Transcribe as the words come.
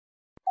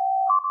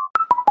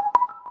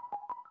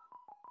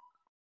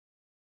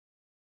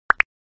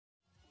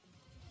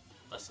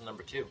Lesson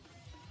number 2.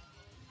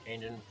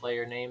 Changing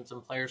player names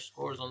and player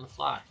scores on the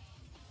fly.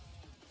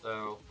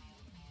 So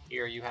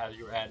here you have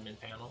your admin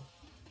panel,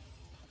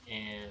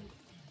 and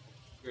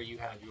here you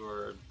have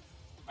your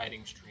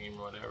fighting stream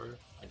or whatever.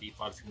 By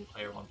default, it's going to be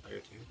player 1, player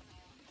 2.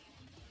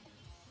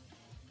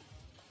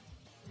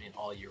 I mean,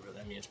 all you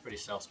really, I mean, it's pretty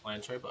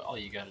self-explanatory, but all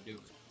you got to do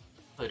is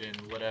put in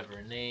whatever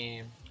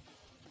name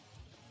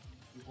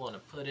you want to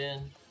put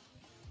in.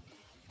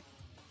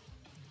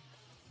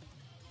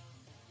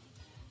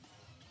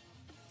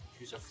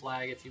 Choose a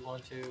flag if you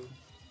want to.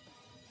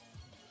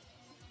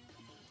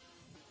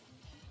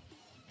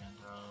 And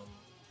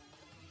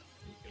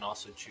you can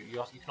also choose.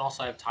 You can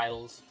also have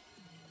titles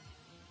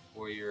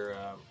for your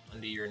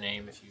under your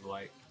name if you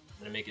like. I'm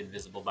gonna make it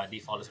visible. By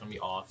default, it's gonna be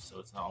off, so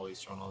it's not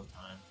always shown all the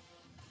time.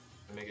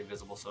 I'm gonna make it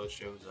visible so it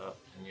shows up.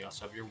 And you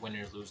also have your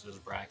winners, losers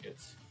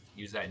brackets.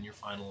 Use that in your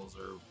finals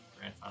or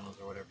grand finals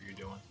or whatever you're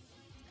doing.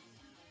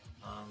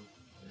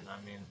 And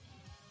I mean,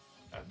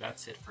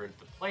 that's it for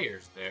the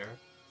players there.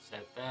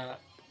 Set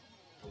that.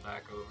 Go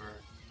back over.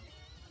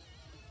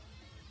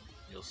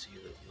 You'll see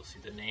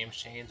the names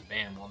change.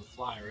 Bam, on the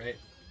fly, right?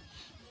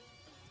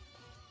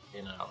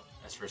 You know,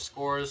 as for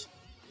scores,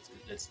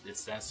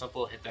 it's that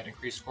simple. Hit that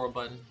increase score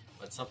button.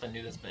 But something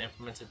new that's been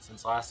implemented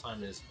since last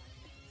time is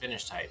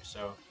finish type.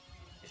 So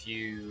if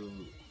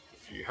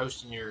you're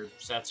hosting your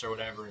sets or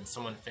whatever, and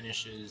someone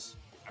finishes,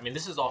 I mean,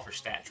 this is all for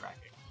stat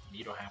tracking.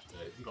 You don't have to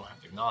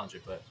acknowledge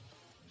it, but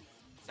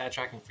stat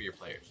tracking for your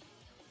players.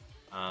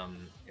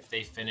 If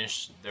they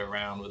finish their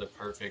round with a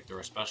perfect or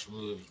a special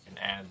move, you can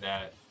add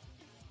that.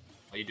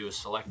 All you do is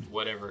select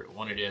whatever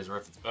one it is, or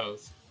if it's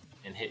both,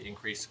 and hit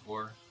increase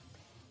score,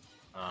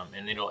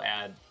 and it'll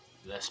add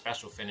the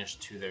special finish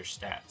to their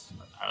stats.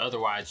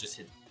 Otherwise, just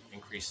hit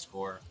increase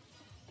score,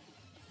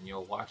 and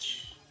you'll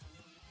watch,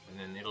 and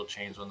then it'll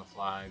change on the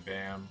fly.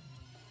 Bam,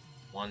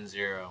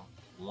 1-0,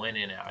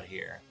 winning out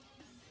here.